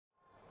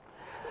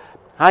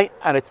Hi,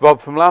 and it's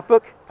Rob from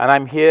LARP, and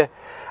I'm here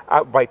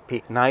at White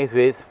Peak Knives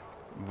with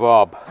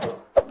Rob.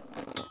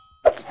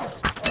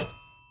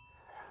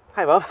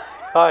 Hi, Rob.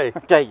 Hi.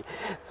 Okay,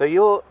 so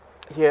you're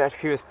here at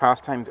Furious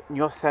Pastimes, and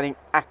you're selling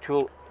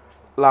actual,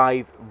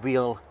 live,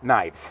 real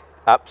knives.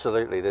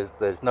 Absolutely.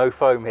 There's no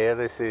foam here.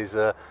 This is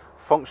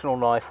functional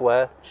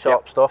knifeware,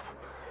 sharp stuff.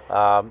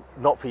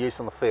 Not for use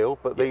on the field,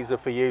 but these are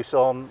for use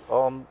on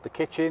the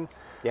kitchen.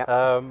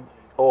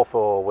 Or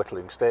for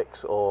whittling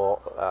sticks, or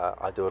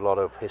I do a lot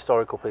of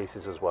historical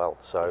pieces as well.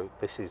 So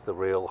this is the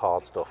real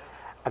hard stuff.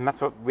 And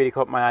that's what really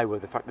caught my eye,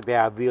 with the fact that they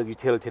are real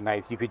utility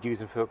knives. You could use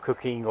them for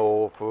cooking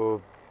or for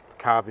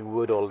carving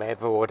wood or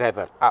leather or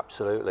whatever.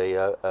 Absolutely.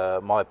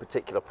 My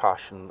particular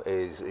passion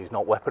is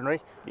not weaponry.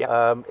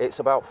 It's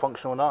about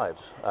functional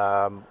knives.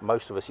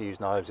 Most of us use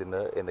knives in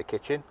the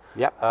kitchen.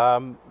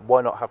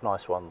 Why not have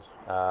nice ones?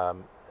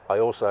 I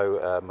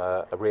also am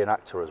a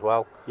reenactor as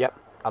well.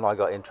 And I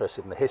got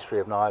interested in the history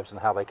of knives and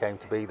how they came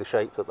to be the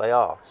shape that they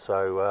are.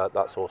 So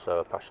that's also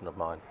a passion of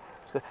mine.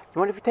 So, do you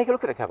mind if we take a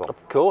look at a couple?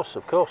 Of course,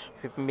 of course.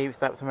 Maybe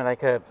something like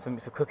something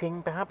for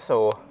cooking, perhaps,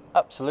 or?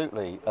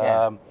 Absolutely.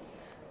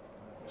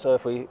 So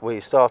if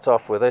we start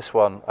off with this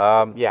one,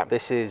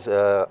 this is,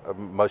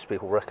 most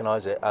people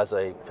recognise it as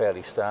a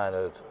fairly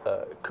standard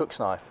cook's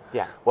knife.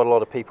 What a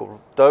lot of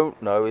people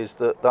don't know is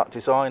that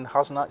design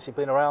hasn't actually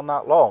been around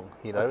that long,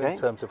 you know, in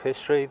terms of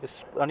history.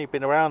 This only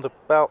been around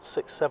about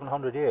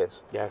 600-700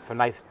 years. Yeah, for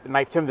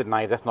knife-timbered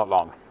knives, that's not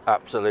long.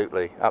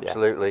 Absolutely,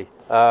 absolutely.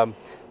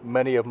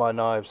 Many of my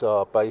knives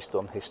are based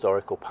on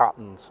historical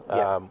patterns.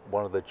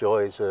 One of the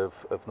joys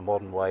of the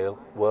modern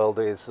world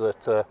is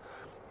that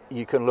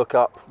you can look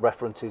up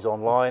references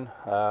online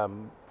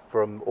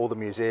from all the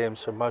museums.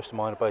 So most of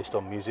mine are based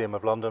on Museum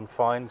of London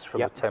finds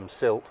from the Thames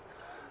Silt.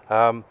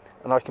 And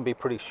I can be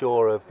pretty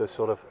sure of the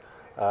sort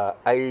of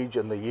age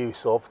and the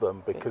use of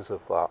them because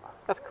of that.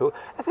 That's cool.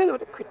 Let's take a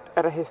look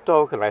at a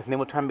historical knife, and then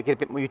we'll try and make it a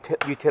bit more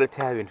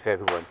utilitarian for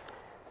everyone.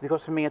 So you've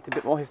got something that's a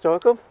bit more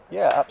historical?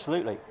 Yeah,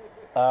 absolutely.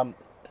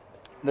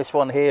 This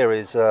one here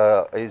is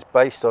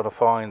based on a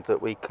find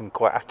that we can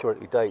quite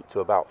accurately date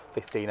to about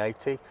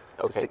 1580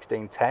 to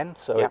 1610,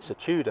 so it's a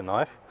Tudor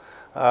knife.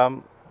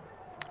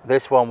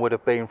 This one would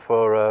have been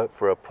for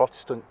a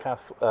Protestant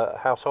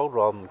household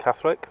rather than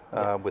Catholic,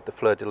 with the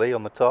fleur-de-lis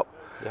on the top.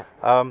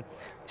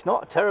 It's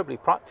not a terribly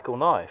practical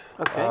knife.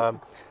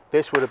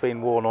 This would have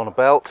been worn on a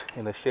belt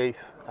in a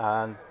sheath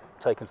and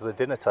taken to the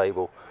dinner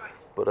table,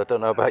 but I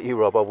don't know about you,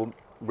 Rob, I wouldn't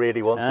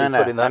really want to be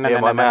putting that near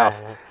my mouth,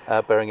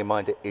 bearing in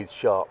mind it is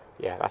sharp.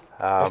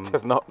 That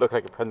does not look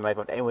like a pen knife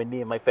anywhere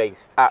near my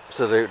face.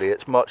 Absolutely,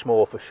 it's much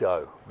more for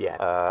show.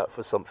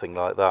 For something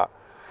like that.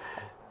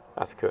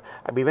 That's cool.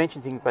 And we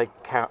mentioned things like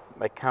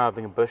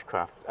carving and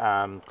bushcraft.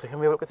 So can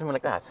we look at something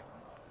like that?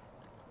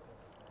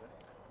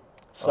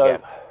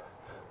 So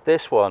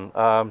this one,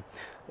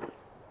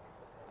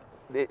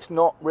 it's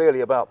not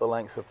really about the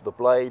length of the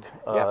blade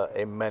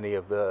in many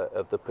of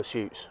the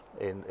pursuits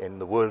in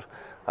the wood.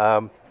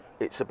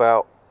 It's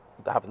about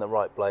having the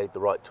right blade, the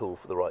right tool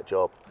for the right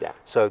job.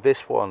 So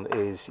this one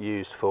is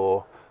used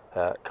for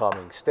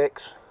carving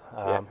sticks,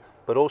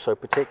 but also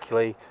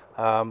particularly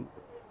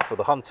for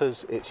the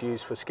hunters, it's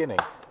used for skinning.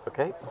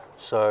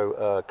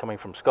 So coming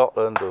from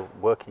Scotland or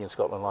working in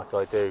Scotland like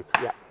I do,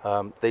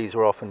 these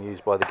are often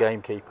used by the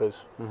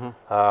gamekeepers.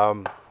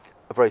 A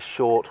very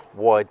short,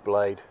 wide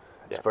blade.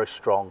 It's very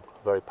strong,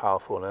 very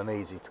powerful and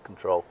easy to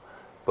control,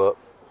 but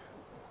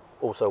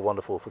also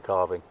wonderful for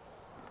carving.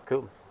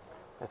 Cool.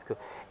 That's good.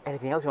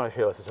 Anything else you want to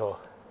show us at all?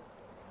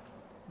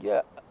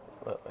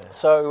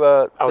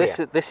 So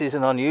this is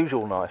an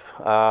unusual knife.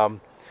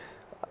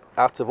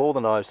 Out of all the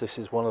knives, this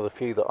is one of the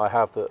few that I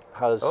have that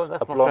has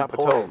a blunt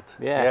point.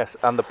 Yes,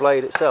 and the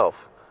blade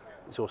itself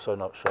is also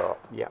not sharp.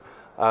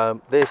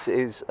 This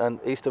is an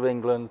East of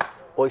England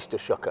oyster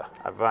shucker.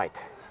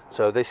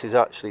 So this is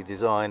actually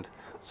designed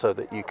so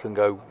that you can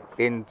go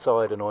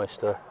inside an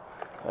oyster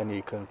and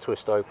you can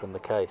twist open the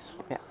case.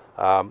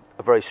 A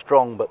very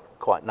strong but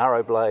quite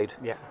narrow blade,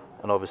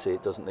 and obviously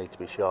it doesn't need to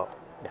be sharp.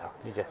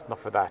 You just not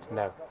for that,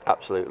 no.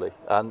 Absolutely,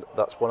 and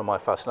that's one of my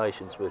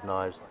fascinations with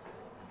knives.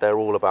 They're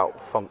all about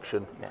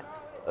function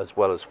as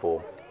well as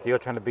form. So you're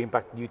trying to bring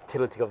back the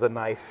utility of the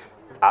knife.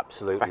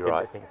 Absolutely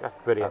right. That's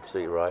brilliant.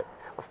 Absolutely right.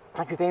 Well,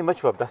 thank you very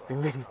much, Rob. That's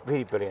been really,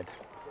 really brilliant.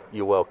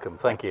 You're welcome.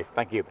 Thank you.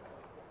 Thank you.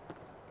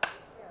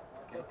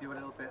 Okay, do a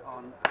little bit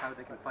on how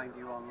they can find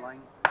you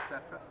online,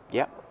 etc.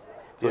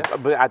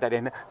 We'll add that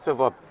in. So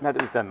Rob, now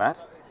that we've done that,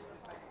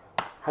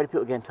 how do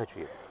people get in touch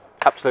with you?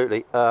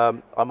 Absolutely.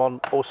 I'm on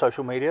all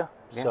social media,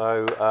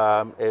 so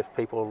if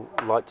people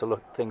like to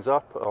look things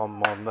up,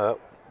 I'm on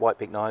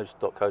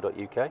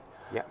whitepeakknives.co.uk.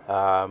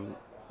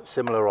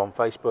 Similar on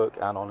Facebook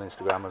and on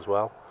Instagram as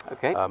well.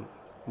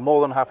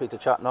 More than happy to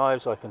chat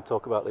knives. I can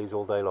talk about these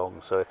all day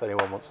long, so if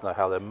anyone wants to know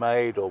how they're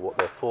made or what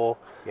they're for,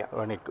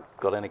 or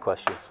got any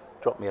questions,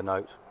 drop me a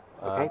note.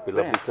 It'd be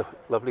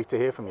lovely to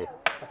hear from you.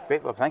 That's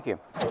great, Rob. Thank you.